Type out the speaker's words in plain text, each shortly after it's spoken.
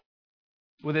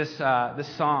Well, this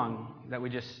song that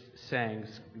we just sang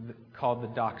is called the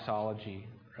doxology,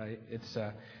 right?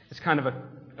 It's kind of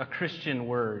a Christian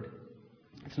word.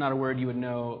 It's not a word you would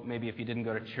know maybe if you didn't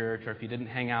go to church or if you didn't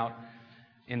hang out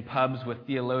in pubs with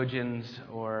theologians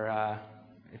or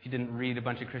if you didn't read a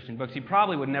bunch of Christian books. You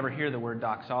probably would never hear the word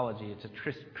doxology. It's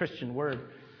a Christian word.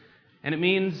 And it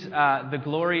means the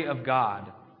glory of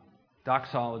God.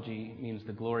 Doxology means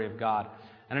the glory of God.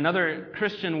 And another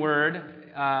Christian word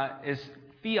is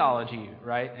theology,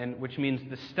 right? And which means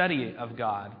the study of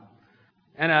God.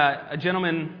 And a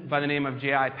gentleman by the name of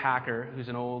J.I. Packer, who's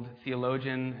an old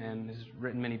theologian and has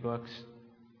written many books,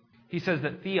 he says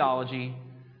that theology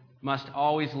must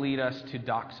always lead us to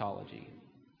doxology.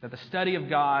 That the study of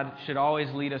God should always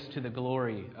lead us to the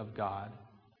glory of God.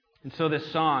 And so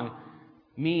this song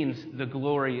means the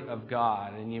glory of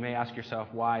God. And you may ask yourself,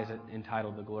 why is it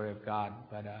entitled The Glory of God?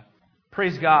 But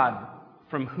praise God,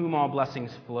 from whom all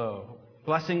blessings flow.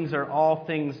 Blessings are all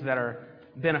things that are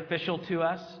beneficial to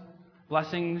us.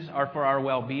 Blessings are for our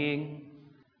well-being.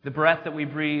 The breath that we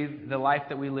breathe, the life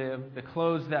that we live, the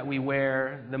clothes that we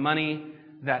wear, the money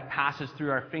that passes through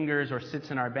our fingers or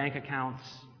sits in our bank accounts,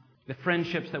 the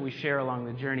friendships that we share along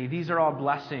the journey. These are all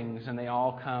blessings, and they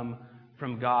all come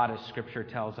from God, as Scripture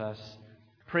tells us.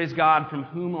 Praise God, from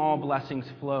whom all blessings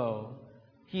flow.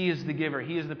 He is the giver.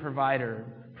 He is the provider.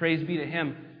 Praise be to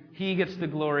Him. He gets the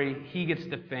glory. He gets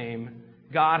the fame.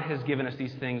 God has given us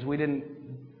these things. We didn't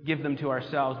give them to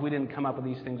ourselves. We didn't come up with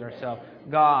these things ourselves.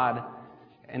 God,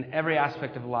 in every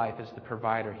aspect of life, is the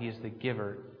provider. He is the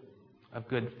giver of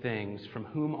good things, from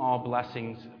whom all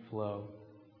blessings flow.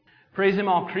 Praise Him,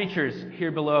 all creatures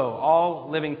here below, all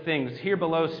living things. Here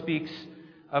below speaks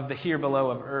of the here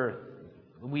below of earth.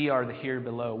 We are the here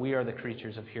below. We are the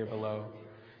creatures of here below.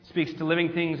 Speaks to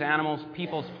living things, animals,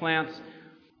 peoples, plants.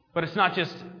 But it's not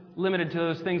just limited to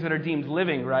those things that are deemed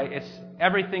living, right? It's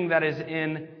everything that is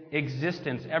in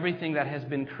existence, everything that has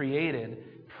been created.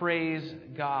 Praise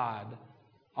God,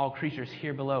 all creatures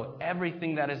here below,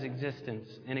 everything that is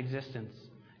in existence.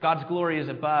 God's glory is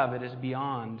above, it is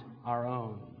beyond our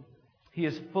own. He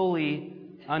is fully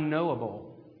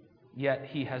unknowable, yet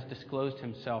He has disclosed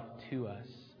Himself to us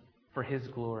for His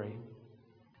glory.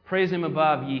 Praise Him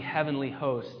above, ye heavenly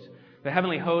hosts. The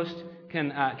heavenly host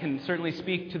can certainly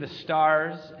speak to the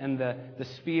stars and the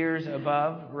spheres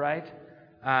above, right?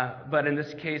 But in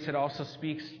this case, it also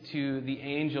speaks to the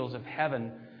angels of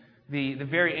heaven. The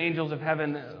very angels of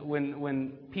heaven,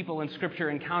 when people in Scripture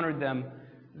encountered them,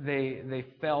 they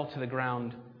fell to the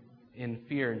ground in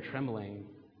fear and trembling.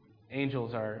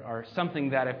 Angels are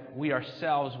something that if we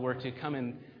ourselves were to come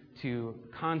into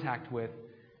contact with,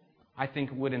 I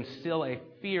think would instill a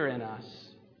fear in us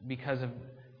because of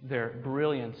their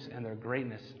brilliance and their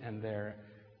greatness and their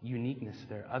uniqueness,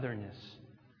 their otherness.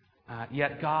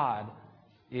 Yet God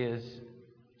is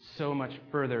so much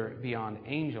further beyond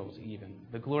angels even.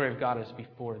 The glory of God is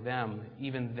before them.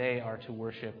 Even they are to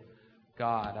worship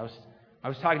God. I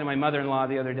was talking to my mother-in-law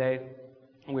the other day,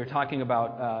 and we were talking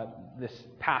about this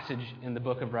passage in the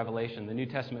book of Revelation, the New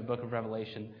Testament book of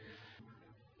Revelation.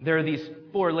 There are these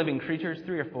 4 living creatures,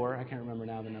 3 or 4, I can't remember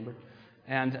now the number.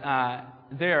 And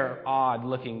they're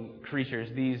odd-looking creatures.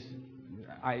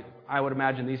 I would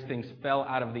imagine these things fell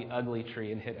out of the ugly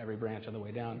tree and hit every branch on the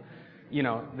way down. You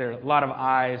know, there are a lot of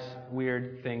eyes,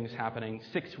 weird things happening,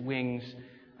 6 wings,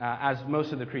 as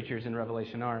most of the creatures in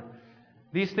Revelation are.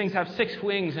 These things have 6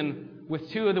 wings, and with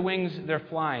 2 of the wings, they're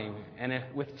flying. And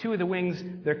with 2 of the wings,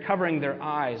 they're covering their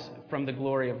eyes from the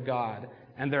glory of God.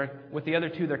 And with the other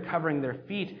 2, they're covering their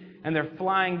feet, and they're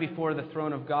flying before the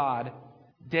throne of God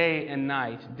day and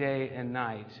night,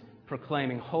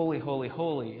 proclaiming, Holy, holy,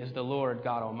 holy is the Lord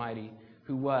God Almighty,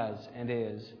 who was and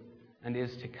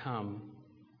is to come.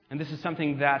 And this is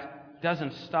something that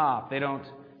doesn't stop. They don't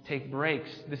take breaks.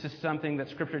 This is something that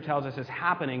Scripture tells us is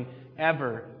happening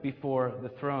ever before the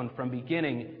throne, from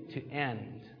beginning to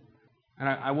end. And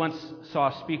I once saw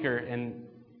a speaker, and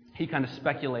he kind of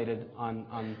speculated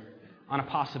on a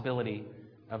possibility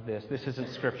of this. This isn't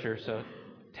Scripture, so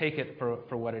take it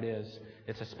for what it is.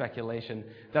 It's a speculation.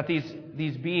 That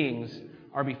these beings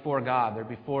are before God. They're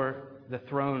before the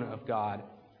throne of God.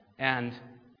 And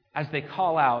as they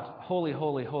call out, Holy,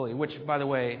 holy, holy, which, by the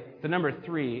way, the number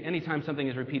 3, anytime something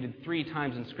is repeated 3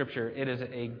 times in Scripture, it is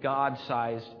a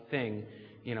God-sized thing.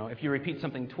 You know, if you repeat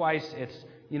something twice,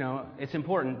 it's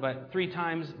important, but 3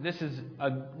 times, this is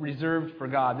reserved for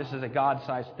God. This is a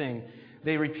God-sized thing.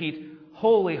 They repeat,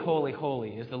 Holy, holy,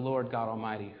 holy is the Lord God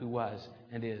Almighty, who was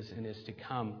and is to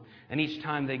come. And each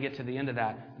time they get to the end of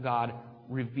that, God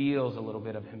reveals a little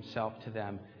bit of Himself to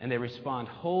them. And they respond,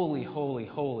 Holy, holy,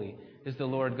 holy is the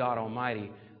Lord God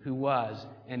Almighty, who was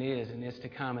and is to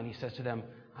come. And he says to them,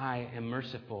 I am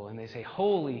merciful. And they say,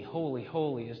 holy, holy,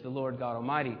 holy is the Lord God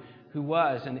Almighty, who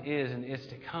was and is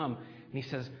to come. And he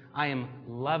says, I am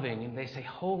loving. And they say,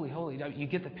 holy, holy. You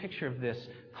get the picture of this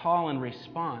call and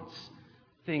response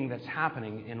thing that's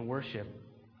happening in worship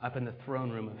up in the throne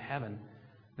room of heaven.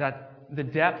 That the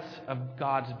depths of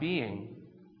God's being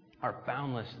are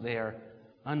boundless. They are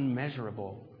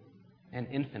unmeasurable and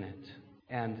infinite.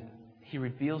 And he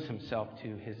reveals himself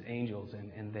to his angels,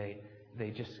 and they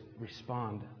just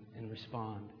respond and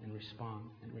respond and respond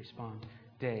and respond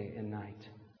day and night.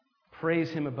 Praise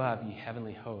him above, ye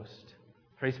heavenly host.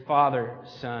 Praise Father,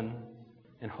 Son,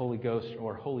 and Holy Ghost,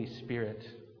 or Holy Spirit.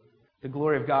 The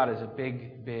glory of God is a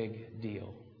big, big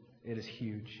deal. It is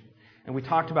huge. And we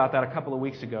talked about that a couple of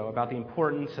weeks ago, about the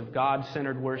importance of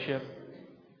God-centered worship,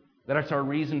 that it's our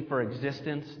reason for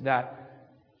existence, that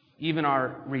even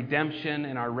our redemption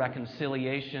and our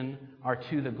reconciliation are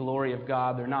to the glory of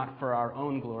God. They're not for our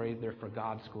own glory, they're for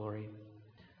God's glory.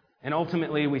 And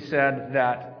ultimately, we said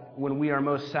that when we are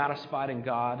most satisfied in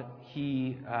God,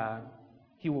 He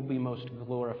will be most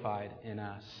glorified in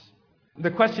us. The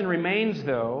question remains,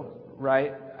 though,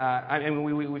 right?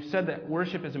 We've said that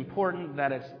worship is important,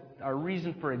 that it's our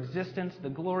reason for existence. The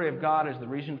glory of God is the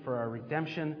reason for our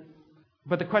redemption.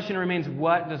 But the question remains,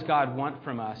 what does God want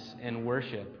from us in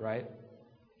worship, right?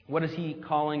 What is He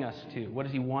calling us to? What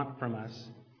does He want from us?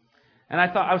 And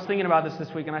I was thinking about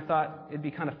this week, and I thought it'd be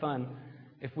kind of fun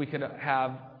if we could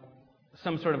have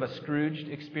some sort of a Scrooged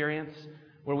experience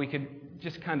where we could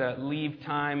just kind of leave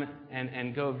time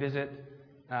and go visit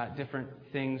different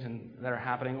things that are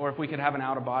happening. Or if we could have an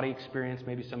out-of-body experience,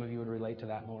 maybe some of you would relate to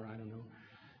that more, I don't know.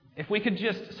 If we could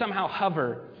just somehow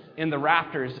hover in the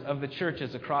rafters of the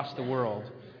churches across the world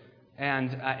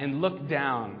and look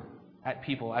down at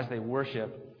people as they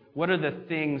worship, what are the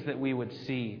things that we would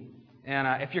see?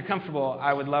 And if you're comfortable,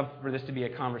 I would love for this to be a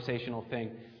conversational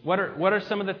thing. What are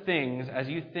some of the things, as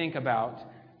you think about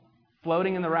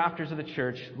floating in the rafters of the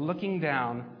church, looking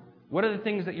down, what are the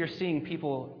things that you're seeing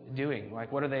people doing?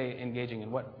 Like, what are they engaging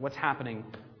in? What's happening?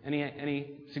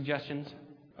 Any suggestions?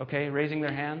 Okay, raising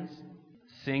their hands,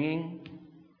 singing,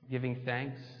 giving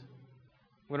thanks.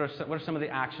 What are some of the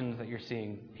actions that you're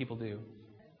seeing people do?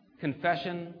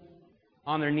 Confession,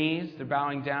 on their knees, they're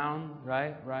bowing down,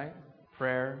 right?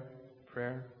 Prayer,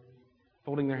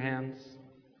 folding their hands,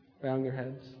 bowing their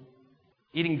heads.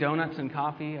 Eating donuts and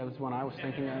coffee was one I was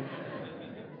thinking of.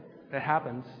 That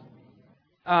happens.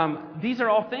 These are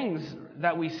all things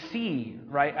that we see,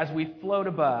 right? As we float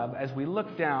above, as we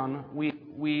look down,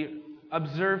 we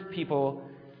observe people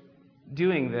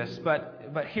doing this.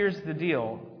 But here's the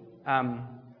deal.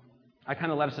 I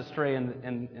kind of led us astray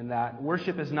in that.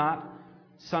 Worship is not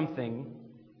something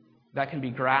that can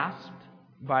be grasped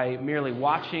by merely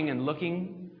watching and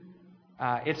looking.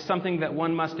 It's something that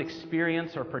one must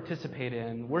experience or participate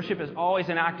in. Worship is always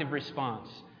an active response.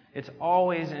 It's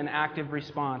always an active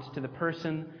response to the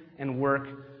person and work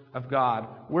of God.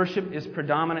 Worship is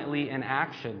predominantly an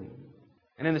action.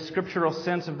 And in the scriptural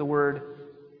sense of the word,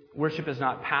 worship is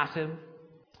not passive.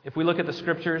 If we look at the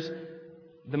scriptures,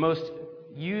 the most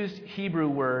used Hebrew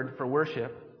word for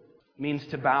worship means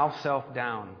to bow self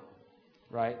down,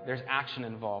 right? There's action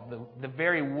involved. The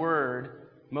very word,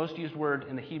 most used word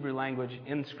in the Hebrew language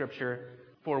in Scripture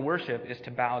for worship is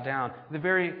to bow down. The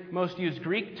very most used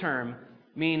Greek term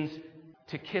means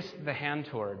to kiss the hand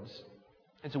towards.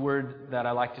 It's a word that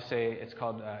I like to say. It's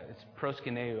called, it's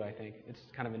proskuneo, I think. It's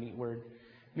kind of a neat word.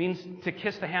 It means to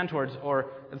kiss the hand towards,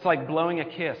 or it's like blowing a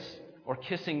kiss or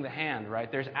kissing the hand, right?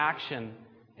 There's action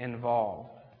involved.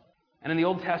 And in the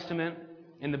Old Testament,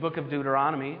 in the book of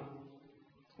Deuteronomy,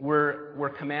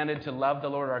 we're commanded to love the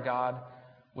Lord our God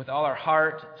with all our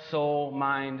heart, soul,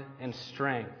 mind, and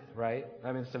strength, right?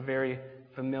 I mean, it's a very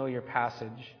familiar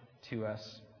passage to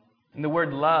us. And the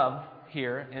word love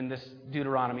here in this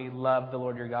Deuteronomy, love the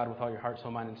Lord your God with all your heart,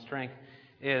 soul, mind, and strength,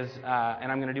 is,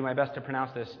 and I'm going to do my best to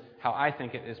pronounce this how I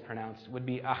think it is pronounced, would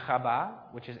be achaba,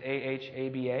 which is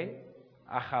A-H-A-B-A,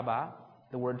 achaba,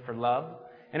 the word for love.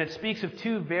 And it speaks of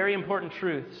two very important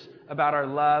truths about our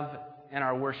love and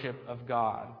our worship of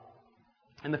God.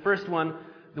 And the first one,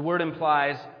 the word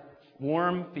implies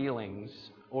warm feelings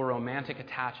or romantic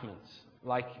attachments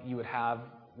like you would have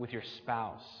with your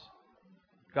spouse.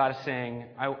 God is saying,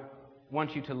 I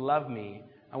want you to love me.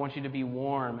 I want you to be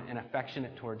warm and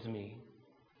affectionate towards me.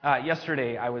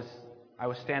 Yesterday, I was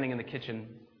standing in the kitchen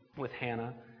with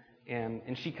Hannah,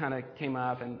 and she kind of came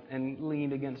up and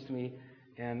leaned against me,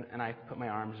 and I put my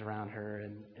arms around her,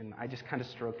 and I just kind of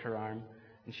stroked her arm,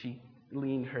 and she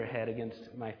leaned her head against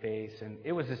my face, and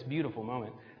it was this beautiful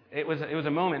moment. It was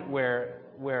a moment where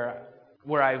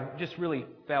where I just really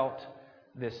felt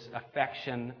this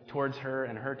affection towards her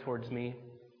and her towards me.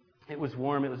 It was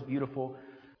warm, it was beautiful.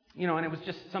 And it was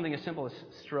just something as simple as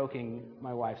stroking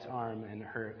my wife's arm and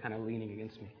her kind of leaning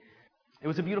against me. It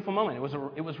was a beautiful moment.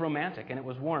 It was romantic and it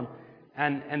was warm.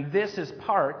 And this is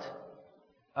part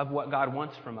of what God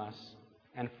wants from us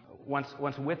and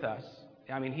wants with us.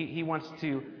 I mean, He wants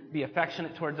to be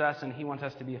affectionate towards us, and He wants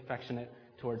us to be affectionate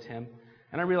towards Him.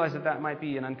 And I realize that might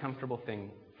be an uncomfortable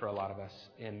thing for a lot of us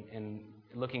in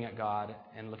looking at God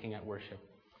and looking at worship.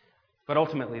 But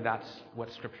ultimately, that's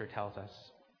what Scripture tells us.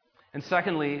 And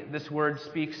secondly, this word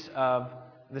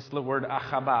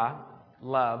achaba,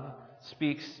 love,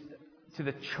 speaks to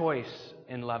the choice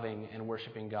in loving and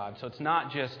worshiping God. So it's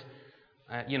not just,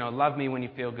 love me when you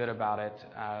feel good about it.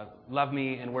 Love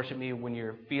me and worship me when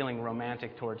you're feeling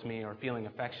romantic towards me or feeling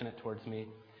affectionate towards me.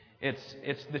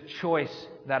 It's the choice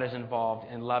that is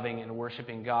involved in loving and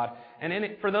worshiping God.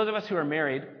 And for those of us who are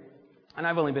married, and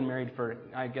I've only been married for,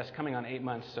 I guess, coming on 8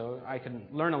 months, so I can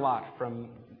learn a lot from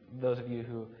those of you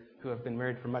who have been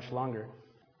married for much longer.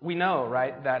 We know,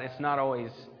 right, that it's not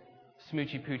always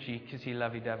smoochy-poochy, kissy,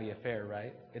 lovey-dovey affair,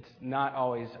 right? It's not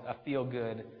always a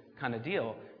feel-good kind of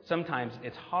deal. Sometimes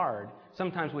it's hard.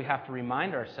 Sometimes we have to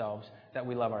remind ourselves that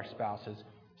we love our spouses.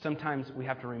 Sometimes we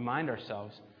have to remind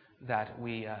ourselves that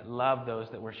we love those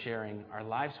that we're sharing our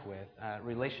lives with.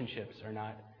 Relationships are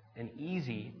not an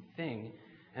easy thing.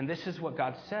 And this is what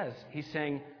God says. He's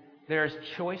saying there's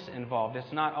choice involved.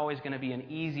 It's not always going to be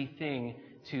an easy thing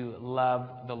to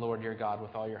love the Lord your God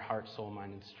with all your heart, soul,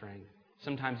 mind, and strength.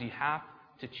 Sometimes you have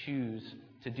to choose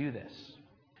to do this.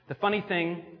 The funny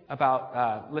thing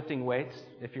about lifting weights,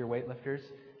 if you're weightlifters,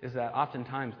 is that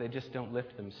oftentimes they just don't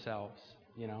lift themselves,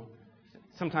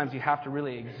 Sometimes you have to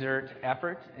really exert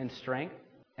effort and strength.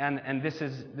 And this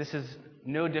is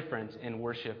no different in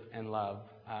worship and love,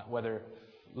 whether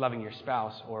loving your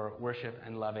spouse or worship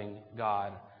and loving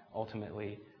God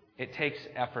ultimately. It takes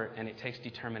effort and it takes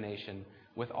determination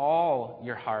with all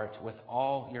your heart, with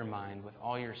all your mind, with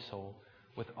all your soul,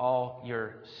 with all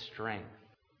your strength.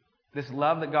 This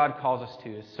love that God calls us to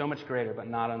is so much greater, but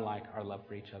not unlike our love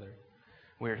for each other.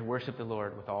 We are to worship the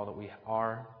Lord with all that we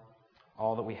are,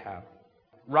 all that we have.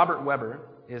 Robert Weber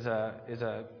is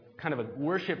a kind of a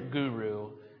worship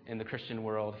guru in the Christian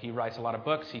world. He writes a lot of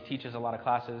books. He teaches a lot of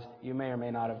classes. You may or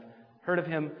may not have heard of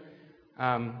him.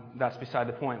 That's beside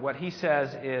the point. What he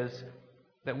says is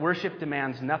that worship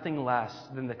demands nothing less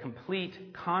than the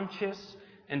complete, conscious,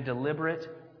 and deliberate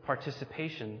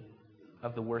participation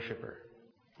of the worshiper.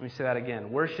 Let me say that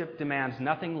again. Worship demands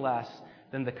nothing less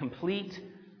than the complete,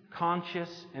 conscious,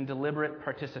 and deliberate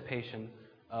participation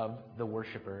of the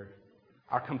worshiper.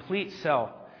 Our complete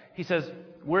self. He says,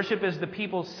 worship is the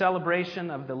people's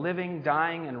celebration of the living,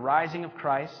 dying, and rising of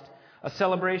Christ, a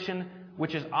celebration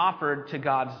which is offered to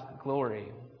God's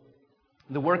glory.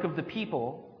 The work of the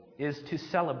people is to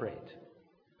celebrate.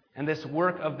 And this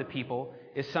work of the people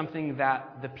is something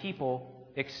that the people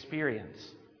experience.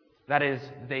 That is,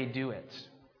 they do it.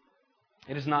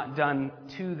 It is not done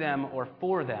to them or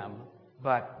for them,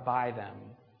 but by them.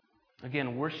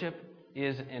 Again, worship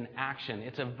is an action.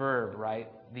 It's a verb, right?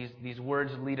 These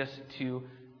words lead us to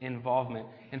involvement.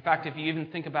 In fact, if you even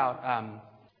think about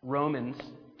Romans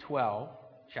 12,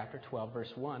 chapter 12,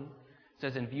 verse 1, it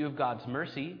says, in view of God's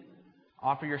mercy,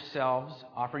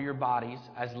 offer your bodies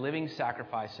as living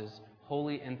sacrifices,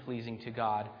 holy and pleasing to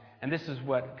God. And this is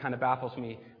what kind of baffles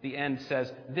me. The end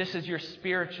says, this is your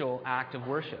spiritual act of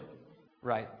worship,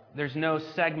 right? There's no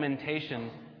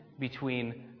segmentation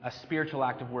between a spiritual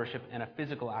act of worship and a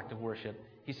physical act of worship.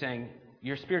 He's saying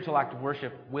your spiritual act of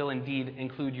worship will indeed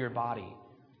include your body,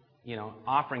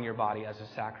 offering your body as a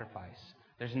sacrifice.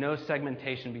 There's no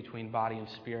segmentation between body and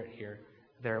spirit here.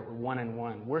 They're one and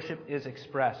one. Worship is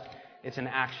expressed. It's an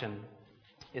action.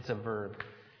 It's a verb.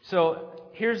 So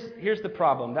here's the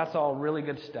problem. That's all really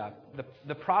good stuff.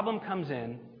 The problem comes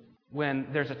in when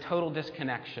there's a total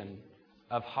disconnection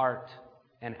of heart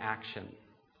and action.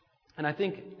 And I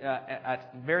think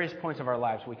at various points of our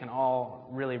lives, we can all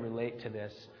really relate to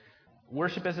this.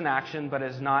 Worship is an action, but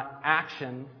is not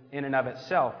action in and of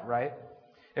itself, right?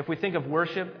 If we think of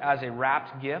worship as a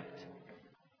wrapped gift,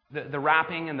 the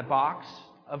wrapping and the box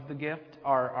of the gift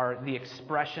are the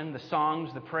expression, the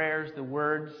songs, the prayers, the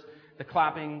words, the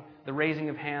clapping, the raising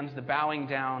of hands, the bowing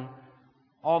down.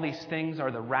 All these things are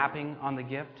the wrapping on the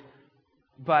gift.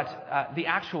 But the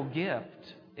actual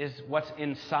gift is what's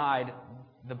inside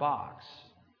the box.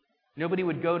 Nobody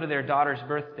would go to their daughter's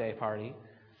birthday party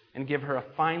and give her a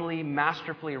finely,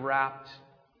 masterfully wrapped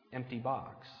empty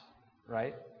box,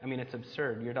 right? I mean, it's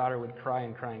absurd. Your daughter would cry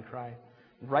and cry and cry,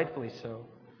 rightfully so.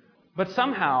 But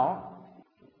somehow,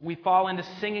 we fall into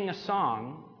singing a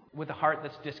song with a heart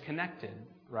that's disconnected,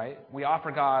 right? We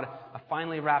offer God a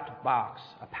finely wrapped box,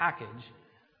 a package,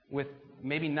 with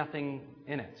maybe nothing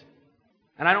in it.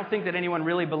 And I don't think that anyone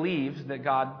really believes that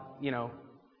God,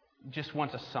 just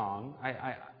wants a song.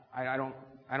 I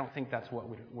don't think that's what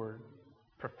we're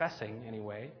professing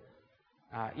anyway.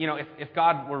 If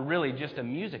God were really just a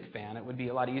music fan, it would be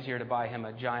a lot easier to buy him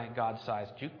a giant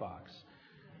God-sized jukebox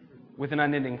with an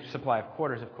unending supply of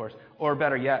quarters, of course, or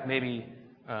better yet, maybe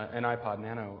an iPod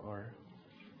Nano or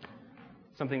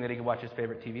something that he could watch his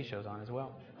favorite TV shows on as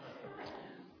well.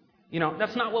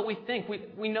 That's not what we think.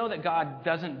 We know that God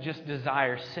doesn't just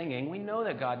desire singing. We know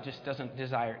that God just doesn't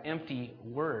desire empty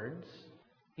words.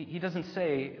 He doesn't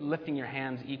say lifting your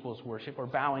hands equals worship or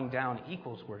bowing down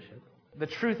equals worship. The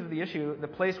truth of the issue, the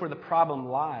place where the problem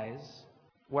lies,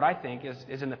 what I think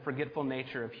is in the forgetful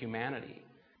nature of humanity.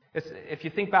 If you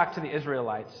think back to the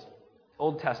Israelites,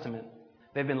 Old Testament,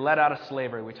 they've been let out of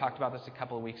slavery. We talked about this a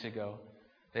couple of weeks ago.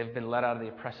 They've been let out of the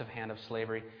oppressive hand of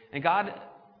slavery. And God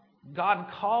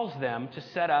calls them to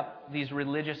set up these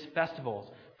religious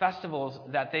festivals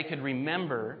that they could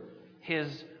remember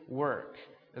His work,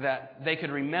 that they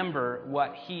could remember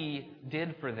what He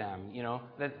did for them,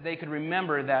 that they could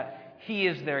remember that He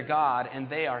is their God and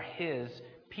they are His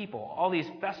people. All these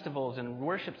festivals and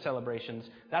worship celebrations,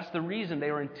 that's the reason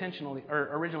they were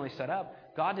originally set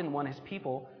up. God didn't want His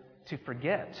people to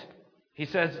forget. He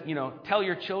says, tell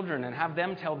your children and have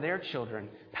them tell their children.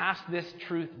 Pass this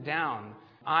truth down.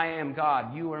 I am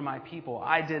God. You are my people.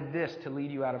 I did this to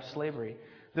lead you out of slavery.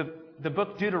 The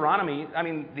book Deuteronomy,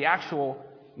 the actual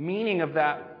meaning of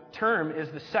that term is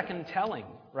the second telling,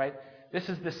 right? This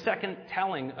is the second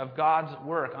telling of God's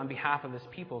work on behalf of His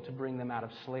people to bring them out of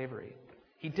slavery.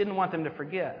 He didn't want them to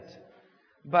forget.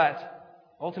 But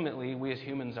ultimately, we as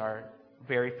humans are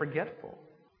very forgetful.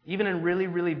 Even in really,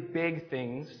 really big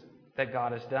things that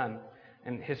God has done.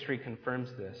 And history confirms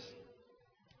this.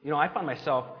 I find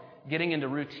myself getting into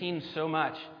routine so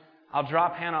much. I'll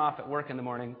drop Hannah off at work in the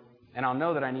morning, and I'll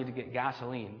know that I need to get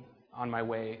gasoline on my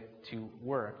way to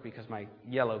work because my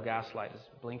yellow gas light is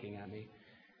blinking at me.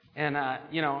 And,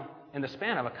 in the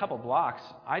span of a couple blocks,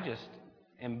 I just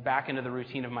am back into the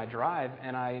routine of my drive,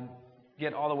 and I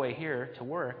get all the way here to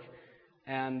work,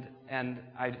 and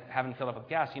I haven't filled up with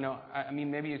gas.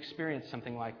 Maybe you experience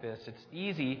something like this. It's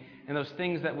easy in those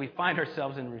things that we find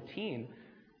ourselves in routine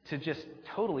to just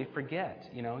totally forget.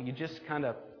 You just kind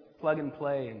of plug and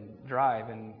play and drive,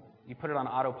 and you put it on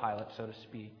autopilot, so to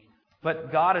speak.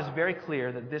 But God is very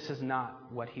clear that this is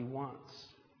not what He wants.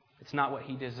 It's not what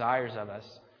He desires of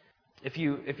us. If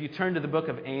you turn to the book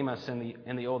of Amos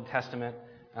in the Old Testament,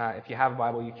 if you have a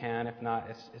Bible, you can. If not,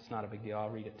 it's not a big deal. I'll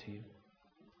read it to you.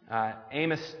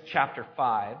 Amos chapter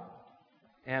 5,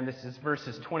 and this is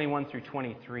verses 21 through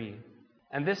 23.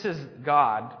 And this is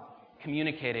God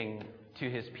communicating to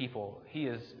His people. He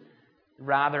is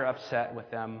rather upset with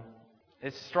them.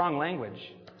 It's strong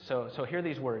language. So hear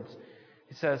these words.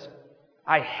 He says,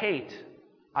 I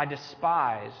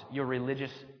despise your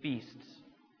religious feasts.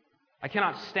 I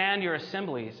cannot stand your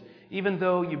assemblies. Even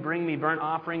though you bring me burnt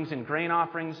offerings and grain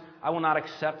offerings, I will not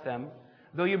accept them.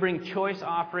 Though you bring choice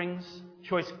offerings,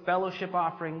 choice fellowship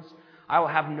offerings, I will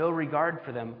have no regard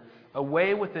for them.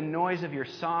 Away with the noise of your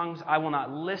songs, I will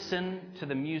not listen to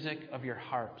the music of your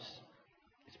harps.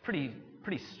 It's pretty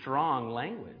strong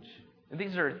language. And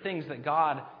these are things that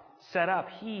God set up.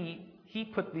 He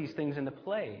put these things into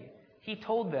play. He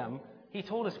told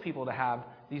His people to have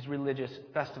these religious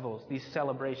festivals, these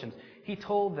celebrations. He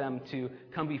told them to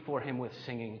come before Him with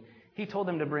singing. He told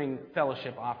them to bring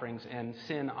fellowship offerings and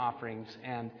sin offerings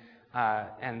and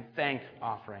thank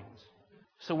offerings.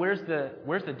 So where's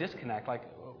the disconnect?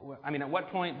 At what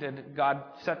point did God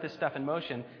set this stuff in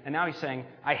motion? And now He's saying,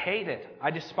 I hate it.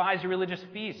 I despise your religious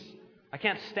feasts. I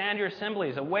can't stand your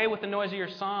assemblies. Away with the noise of your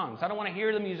songs. I don't want to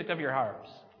hear the music of your harps.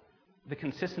 The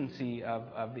consistency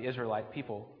of the Israelite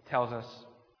people tells us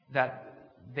that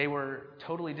they were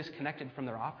totally disconnected from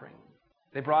their offering.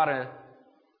 They brought a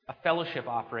fellowship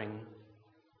offering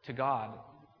to God,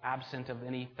 absent of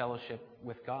any fellowship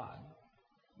with God.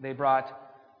 They brought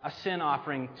a sin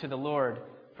offering to the Lord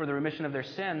for the remission of their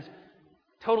sins,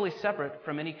 totally separate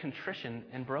from any contrition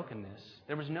and brokenness.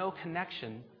 There was no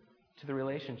connection to the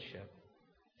relationship.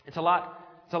 It's a lot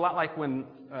like when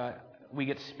we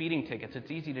get speeding tickets.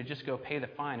 It's easy to just go pay the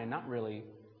fine and not really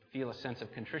feel a sense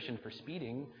of contrition for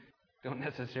speeding. Don't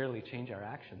necessarily change our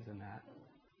actions in that.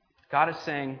 God is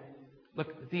saying,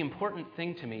 look, the important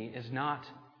thing to me is not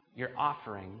your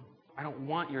offering. I don't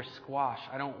want your squash.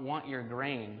 I don't want your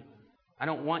grain. I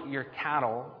don't want your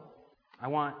cattle. I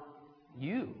want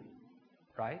you,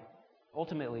 right?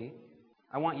 Ultimately,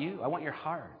 I want you. I want your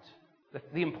heart.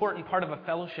 The important part of a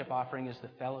fellowship offering is the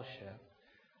fellowship.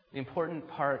 The important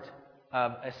part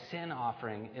of a sin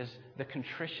offering is the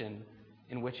contrition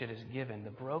in which it is given, the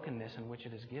brokenness in which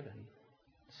it is given.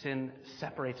 Sin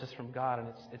separates us from God, and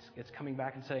it's coming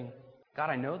back and saying, God,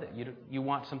 I know that you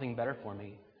want something better for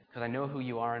me because I know who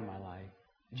you are in my life.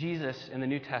 Jesus in the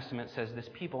New Testament says, this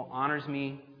people honors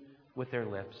me with their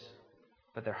lips,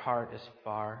 but their heart is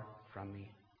far from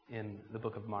me, in the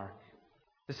book of Mark.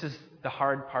 This is the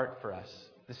hard part for us.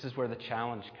 This is where the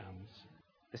challenge comes.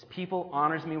 This people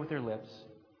honors me with their lips,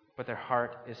 but their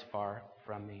heart is far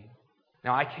from me.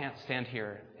 Now, I can't stand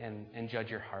here and judge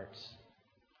your hearts.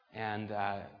 And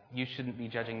you shouldn't be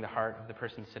judging the heart of the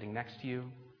person sitting next to you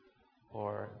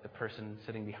or the person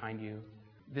sitting behind you.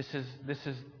 This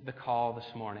is the call this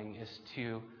morning, is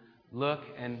to look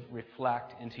and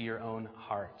reflect into your own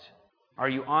heart. Are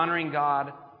you honoring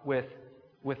God with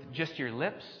just your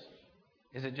lips?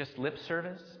 Is it just lip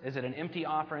service? Is it an empty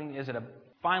offering? Is it a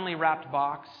finely wrapped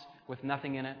box with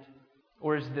nothing in it?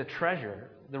 Or is the treasure,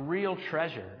 the real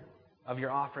treasure of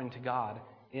your offering to God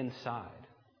inside?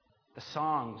 The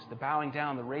songs, the bowing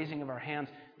down, the raising of our hands,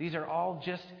 these are all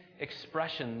just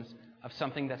expressions of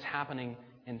something that's happening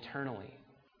internally.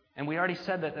 And we already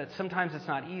said that sometimes it's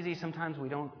not easy. Sometimes we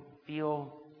don't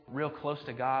feel real close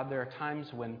to God. There are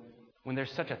times when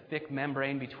there's such a thick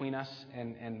membrane between us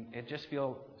and it just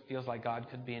feels like God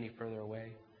could be any further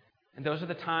away. And those are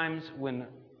the times when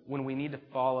we need to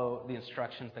follow the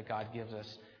instructions that God gives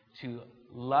us to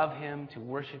love Him, to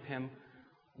worship Him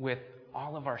with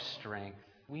all of our strength.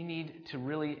 We need to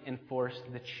really enforce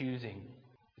the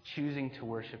choosing to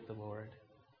worship the Lord.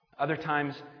 Other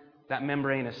times, that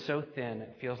membrane is so thin,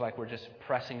 it feels like we're just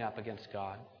pressing up against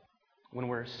God. When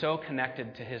we're so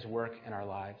connected to His work in our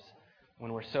lives,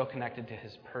 when we're so connected to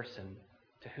His person,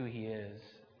 to who He is,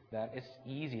 that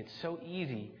it's so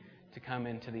easy to come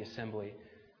into the assembly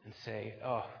and say,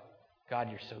 oh, God,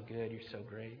 you're so good, you're so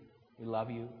great. We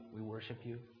love you, we worship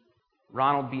you.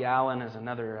 Ronald B. Allen is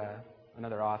another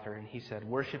author, and he said,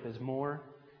 worship is more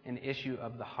an issue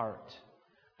of the heart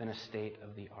than a state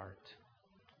of the art.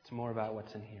 It's more about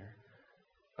what's in here.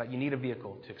 But you need a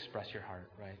vehicle to express your heart,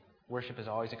 right? Worship is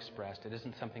always expressed. It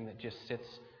isn't something that just sits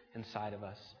inside of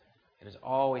us. It is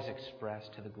always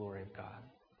expressed to the glory of God.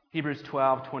 Hebrews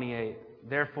 12:28.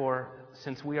 Therefore,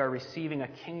 since we are receiving a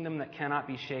kingdom that cannot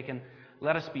be shaken,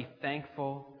 let us be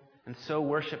thankful and so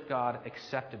worship God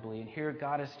acceptably. And here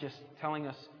God is just telling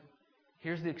us,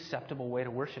 here's the acceptable way to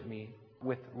worship me,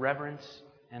 with reverence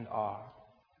and awe.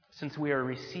 Since we are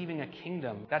receiving a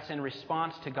kingdom, that's in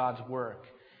response to God's work.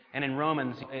 And in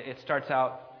Romans, it starts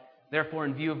out, therefore,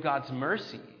 in view of God's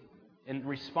mercy, in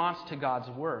response to God's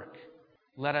work,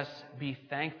 let us be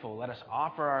thankful. Let us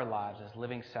offer our lives as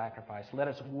living sacrifice. Let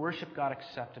us worship God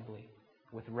acceptably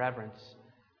with reverence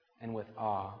and with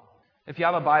awe. If you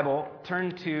have a Bible,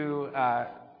 turn to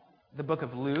the book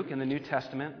of Luke in the New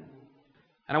Testament.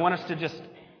 And I want us to just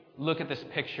look at this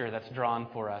picture that's drawn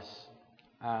for us.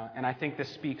 And I think this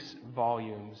speaks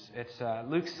volumes. It's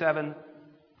Luke 7,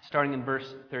 starting in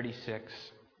verse 36. It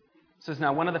says,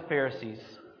 now one of the Pharisees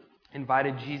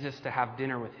invited Jesus to have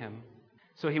dinner with him.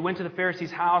 So he went to the Pharisee's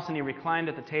house and he reclined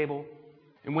at the table.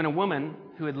 And when a woman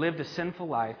who had lived a sinful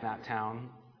life in that town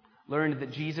learned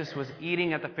that Jesus was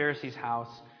eating at the Pharisee's house,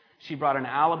 she brought an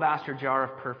alabaster jar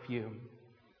of perfume.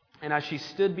 And as she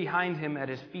stood behind him at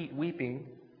his feet weeping,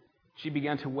 she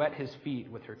began to wet his feet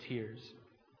with her tears.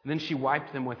 And then she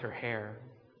wiped them with her hair.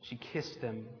 She kissed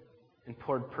them and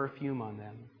poured perfume on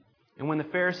them. And when the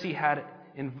Pharisee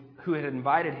who had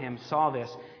invited him saw this,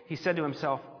 he said to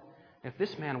himself, if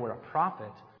this man were a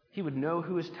prophet, he would know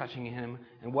who is touching him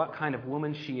and what kind of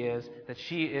woman she is, that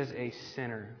she is a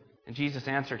sinner. And Jesus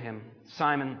answered him,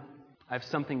 Simon, I have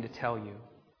something to tell you.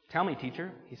 Tell me,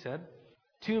 teacher, he said.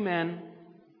 2 men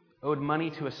owed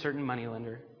money to a certain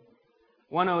moneylender.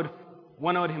 One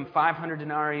owed him 500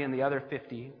 denarii and the other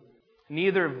 50.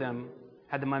 Neither of them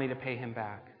had the money to pay him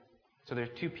back. So there's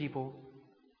 2 people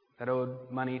that owed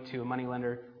money to a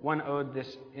moneylender. One owed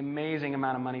this amazing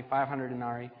amount of money, 500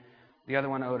 denarii. The other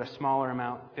one owed a smaller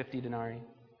amount, 50 denarii.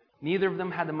 Neither of them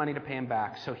had the money to pay him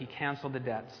back, so he canceled the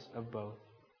debts of both.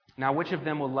 Now, which of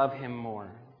them will love him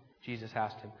more? Jesus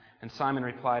asked him. And Simon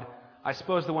replied, I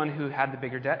suppose the one who had the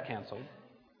bigger debt canceled.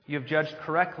 You have judged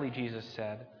correctly, Jesus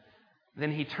said.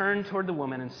 Then he turned toward the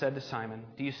woman and said to Simon,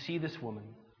 do you see this woman?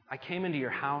 I came into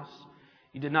your house.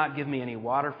 You did not give me any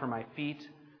water for my feet,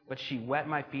 but she wet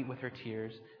my feet with her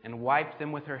tears and wiped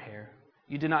them with her hair.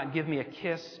 You did not give me a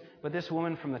kiss, but this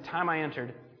woman from the time I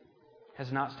entered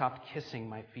has not stopped kissing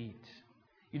my feet.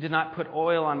 You did not put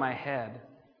oil on my head,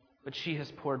 but she has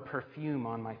poured perfume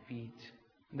on my feet.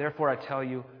 Therefore I tell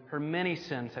you, her many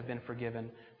sins have been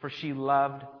forgiven, for she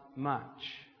loved much.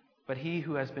 But he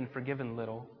who has been forgiven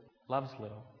little loves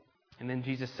little." And then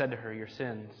Jesus said to her, "Your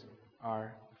sins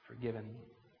are forgiven."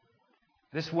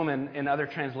 This woman, in other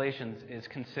translations, is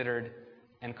considered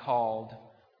and called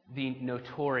the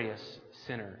notorious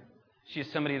sinner. She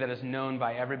is somebody that is known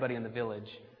by everybody in the village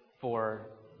for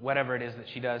whatever it is that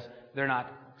she does. They're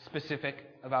not specific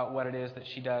about what it is that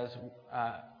she does.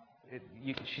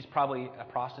 She's probably a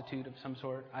prostitute of some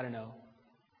sort. I don't know.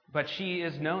 But she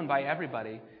is known by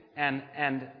everybody.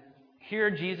 And here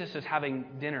Jesus is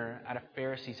having dinner at a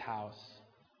Pharisee's house,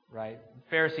 right?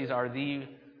 Pharisees are the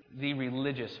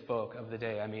religious folk of the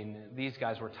day. I mean, these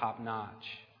guys were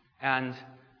top-notch. And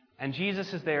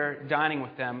Jesus is there dining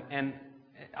with them. And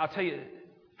I'll tell you,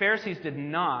 Pharisees did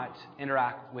not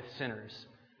interact with sinners.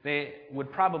 They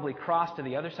would probably cross to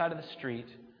the other side of the street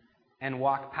and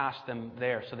walk past them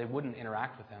there, so they wouldn't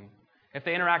interact with them. If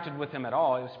they interacted with them at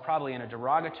all, it was probably in a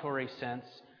derogatory sense.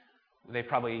 They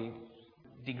probably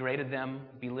degraded them,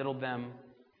 belittled them,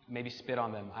 maybe spit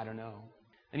on them. I don't know.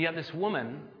 And yet this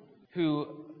woman,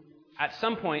 who at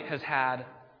some point has had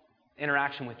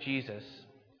interaction with Jesus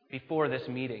before this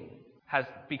meeting,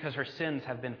 because her sins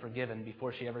have been forgiven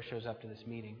before she ever shows up to this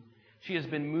meeting. She has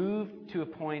been moved to a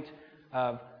point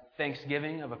of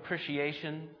thanksgiving, of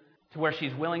appreciation, to where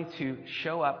she's willing to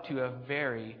show up to a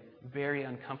very, very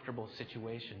uncomfortable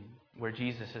situation where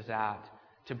Jesus is at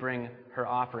to bring her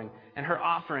offering. And her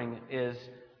offering is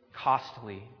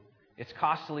costly. It's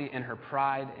costly in her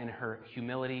pride, in her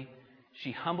humility.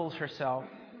 She humbles herself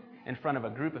in front of a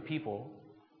group of people,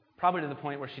 probably to the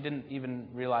point where she didn't even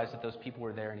realize that those people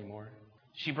were there anymore.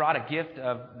 She brought a gift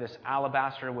of this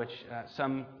alabaster, which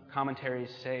some commentaries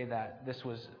say that this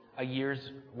was a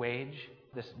year's wage.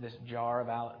 This jar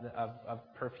of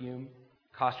perfume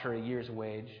cost her a year's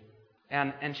wage.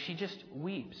 And she just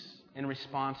weeps in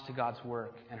response to God's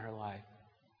work in her life.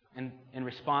 And in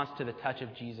response to the touch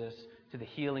of Jesus, to the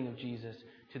healing of Jesus,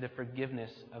 to the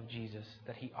forgiveness of Jesus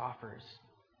that he offers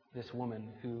this woman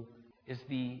who is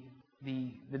the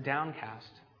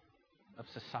downcast of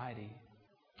society.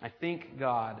 I think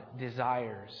God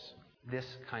desires this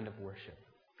kind of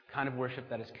worship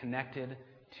that is connected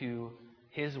to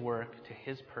his work, to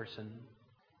his person,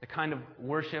 the kind of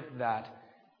worship that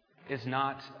is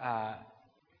not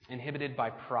inhibited by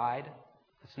pride.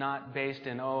 It's not based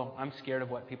in, I'm scared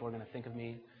of what people are going to think of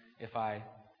me if I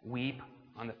weep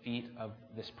on the feet of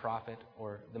this prophet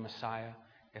or the Messiah,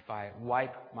 if I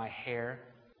wipe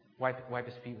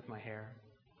his feet with my hair.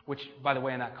 Which, by the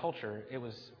way, in that culture,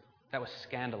 that was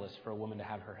scandalous for a woman to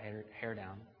have her hair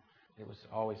down. It was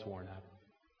always worn up.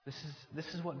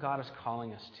 This is what God is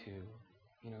calling us to.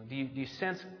 Do you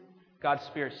sense God's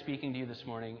Spirit speaking to you this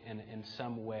morning in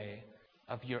some way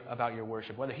about your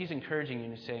worship? Whether he's encouraging you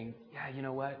and saying, yeah, you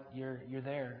know what? You're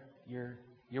there.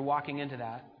 You're walking into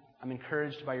that. I'm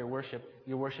encouraged by your worship.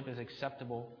 Your worship is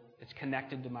acceptable. It's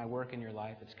connected to my work in your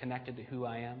life. It's connected to who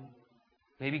I am.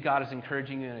 Maybe God is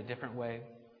encouraging you in a different way.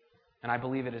 And I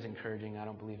believe it is encouraging. I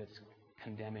don't believe it's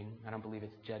condemning. I don't believe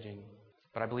it's judging.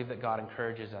 But I believe that God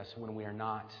encourages us when we are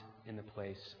not in the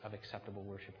place of acceptable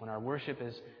worship. When our worship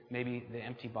is maybe the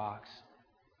empty box,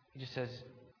 he just says,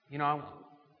 I want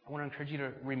to encourage you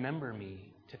to remember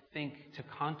me, to think, to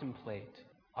contemplate.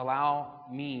 Allow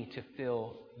me to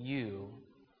fill you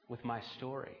with my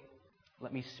story.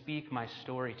 Let me speak my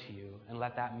story to you and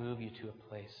let that move you to a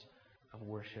place of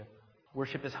worship.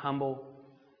 Worship is humble,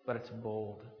 but it's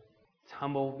bold. It's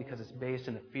humble because it's based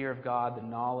in the fear of God, the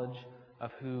knowledge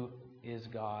of who is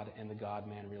God and the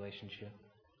God-man relationship.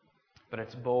 But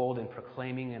it's bold in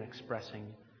proclaiming and expressing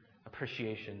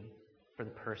appreciation for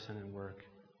the person and work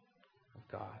of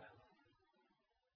God.